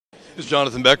This is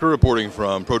Jonathan Becker reporting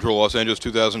from Pro Tour Los Angeles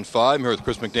 2005. I'm here with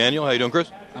Chris McDaniel. How you doing,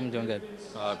 Chris? I'm doing good.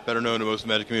 Better known to most of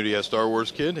the Magic community as Star Wars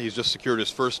Kid. He's just secured his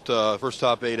first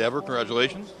top 8 ever.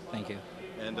 Congratulations. Thank you.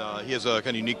 And he has a kind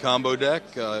of unique combo deck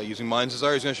using Mind's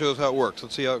Desire. He's going to show us how it works.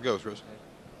 Let's see how it goes, Chris.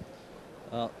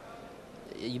 Well,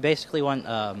 you basically want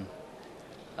a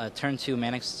turn 2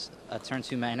 mana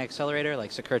accelerator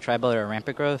like Sakura Tribal or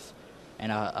Rampant Growth,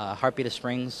 and a Heartbeat of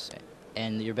Springs.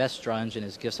 And your best draw engine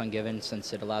is Gifts Ungiven,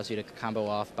 since it allows you to combo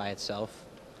off by itself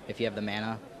if you have the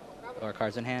mana or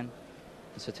cards in hand.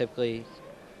 And so typically,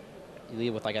 you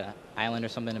leave with like an island or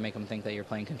something to make them think that you're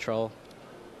playing control,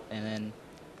 and then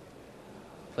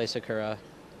play Sakura,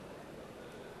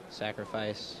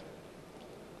 sacrifice,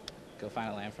 go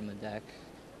find a land from the deck,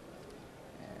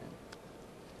 and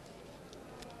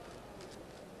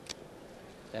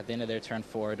at the end of their turn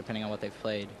 4, depending on what they've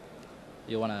played,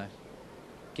 you'll want to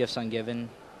Gifts Ungiven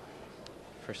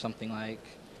for something like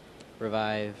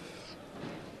Revive,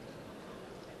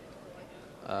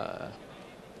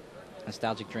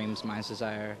 Nostalgic Dreams, Mind's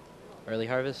Desire, Early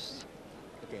Harvest.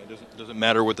 Okay. Does it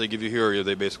matter what they give you here, or are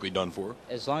they basically done for?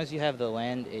 As long as you have the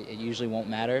land, it usually won't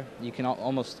matter. You can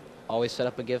almost always set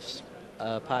up a gifts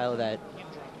pile that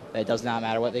does not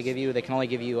matter what they give you. They can only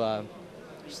give you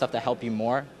stuff that help you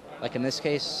more. Like in this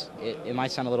case, it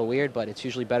might sound a little weird, but it's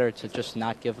usually better to just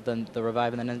not give them the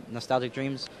Revive and the Nostalgic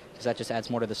Dreams, because that just adds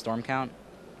more to the storm count.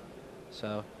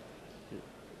 So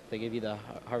they give you the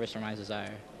Harvest or Mind's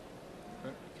Desire.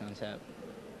 You can untap.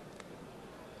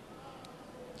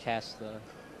 Cast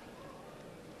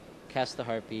the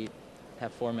Heartbeat,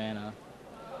 have 4 mana,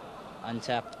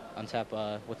 untap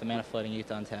with the mana flooding, you have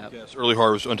to untap. Yes, Early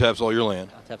Harvest untaps all your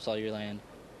land. Untaps all your land.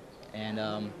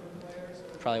 And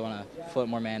probably want to float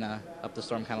more mana, up the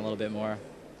storm count a little bit more,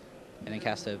 and then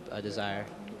cast a Desire.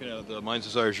 Okay, the Mind's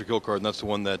Desire is your kill card, and that's the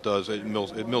one that does it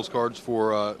mills cards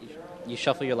for. You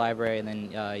shuffle your library, and then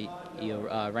you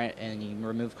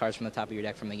remove cards from the top of your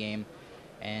deck from the game,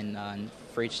 and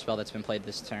for each spell that's been played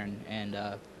this turn, and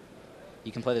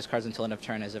you can play those cards until end of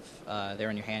turn as if they're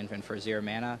in your hand and for 0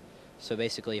 mana. So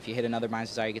basically, if you hit another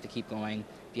Mind's Desire, you get to keep going.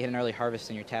 If you hit an Early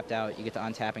Harvest and you're tapped out, you get to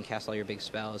untap and cast all your big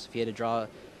spells. If you hit a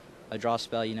draw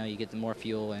spell, you get the more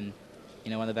fuel, and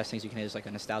one of the best things you can hit is like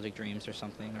a Nostalgic Dreams or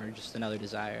something, or just another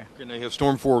Desire. Okay, now you have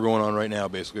Storm 4 going on right now,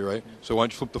 basically, right? Mm-hmm. So why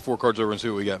don't you flip the 4 cards over and see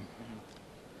what we get?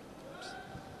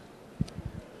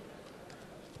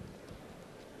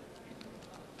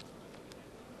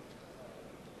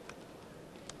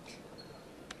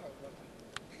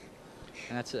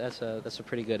 And that's a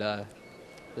pretty good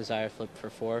Desire flip for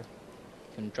 4. You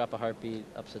can drop a Heartbeat,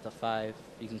 upset to 5.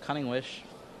 You can Cunning Wish,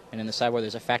 and in the sideboard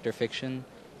there's a Fact or Fiction,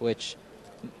 which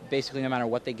basically no matter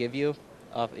what they give you,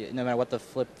 no matter what the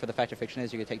flip for the Fact or Fiction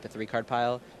is, you can take the 3-card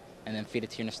pile and then feed it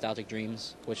to your Nostalgic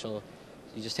Dreams, which you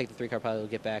just take the 3-card pile, you'll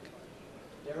get back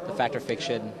the Fact or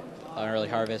Fiction, Early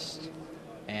Harvest,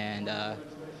 and the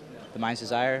Mind's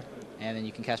Desire, and then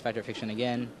you can cast Fact or Fiction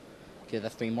again, get the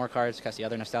 3 more cards, cast the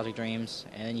other Nostalgic Dreams,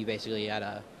 and then you basically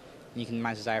you can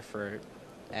Mind's Desire for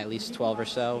at least 12 or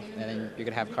so, and then you're going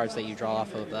to have cards that you draw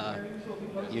off of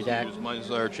your deck. Mind's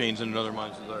Desire chains in another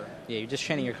Mind's Desire. Yeah, you're just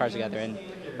chaining your cards together, and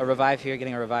a Revive here,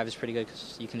 getting a Revive is pretty good,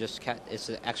 because you can just it's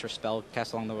an extra spell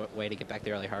cast along the way to get back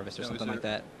the Early Harvest or something like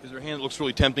that. Is there a hand that looks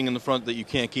really tempting in the front that you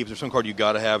can't keep? Is there some card you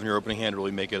got to have in your opening hand to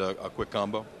really make it a quick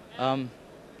combo?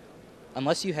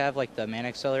 Unless you have like the Mana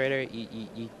Accelerator,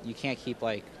 you can't keep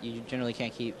you generally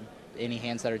can't keep any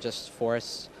hands that are just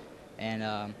forests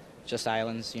and just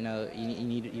islands. You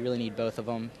really need both of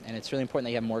them, and it's really important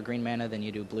that you have more green mana than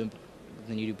you do blue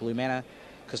mana,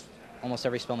 because almost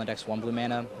every spell in the deck's 1 blue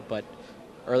mana, but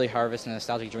Early Harvest and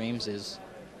Nostalgic Dreams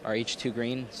are each 2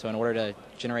 green. So in order to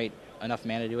generate enough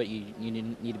mana to do it, you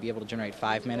need to be able to generate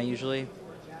 5 mana usually.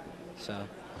 So.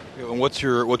 And what's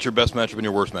your best matchup and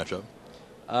your worst matchup?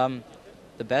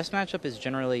 The best matchup is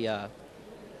generally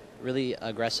really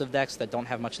aggressive decks that don't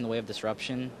have much in the way of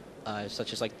disruption,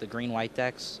 such as like the green-white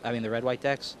decks. I mean the red-white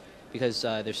decks, because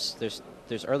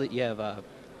there's early. You have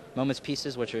Moment's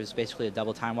Pieces, which is basically a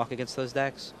double time walk against those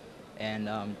decks, and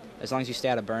as long as you stay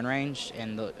out of burn range,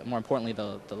 and more importantly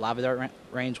the Lava Dart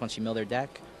range, once you mill their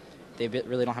deck, they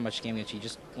really don't have much game against you. You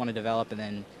just want to develop, and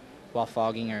then while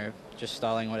fogging or just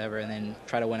stalling, whatever, and then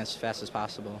try to win as fast as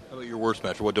possible. How about your worst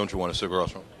matchup? What don't you want to sit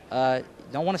across from?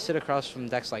 Don't want to sit across from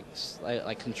decks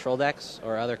like control decks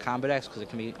or other combo decks, because it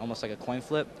can be almost like a coin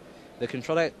flip. The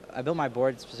control deck, I built my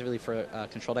board specifically for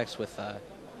control decks with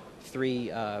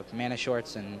 3 mana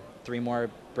shorts and 3 more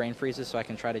brain freezes, so I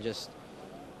can try to just,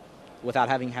 without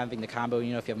having the combo, if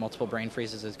you have multiple brain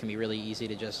freezes, it can be really easy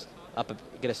to just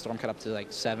get a storm cut up to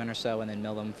like 7 or so, and then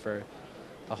mill them for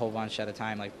a whole bunch at a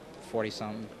time, like 40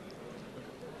 something.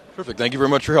 Perfect. Thank you very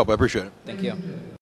much for your help. I appreciate it. Thank you.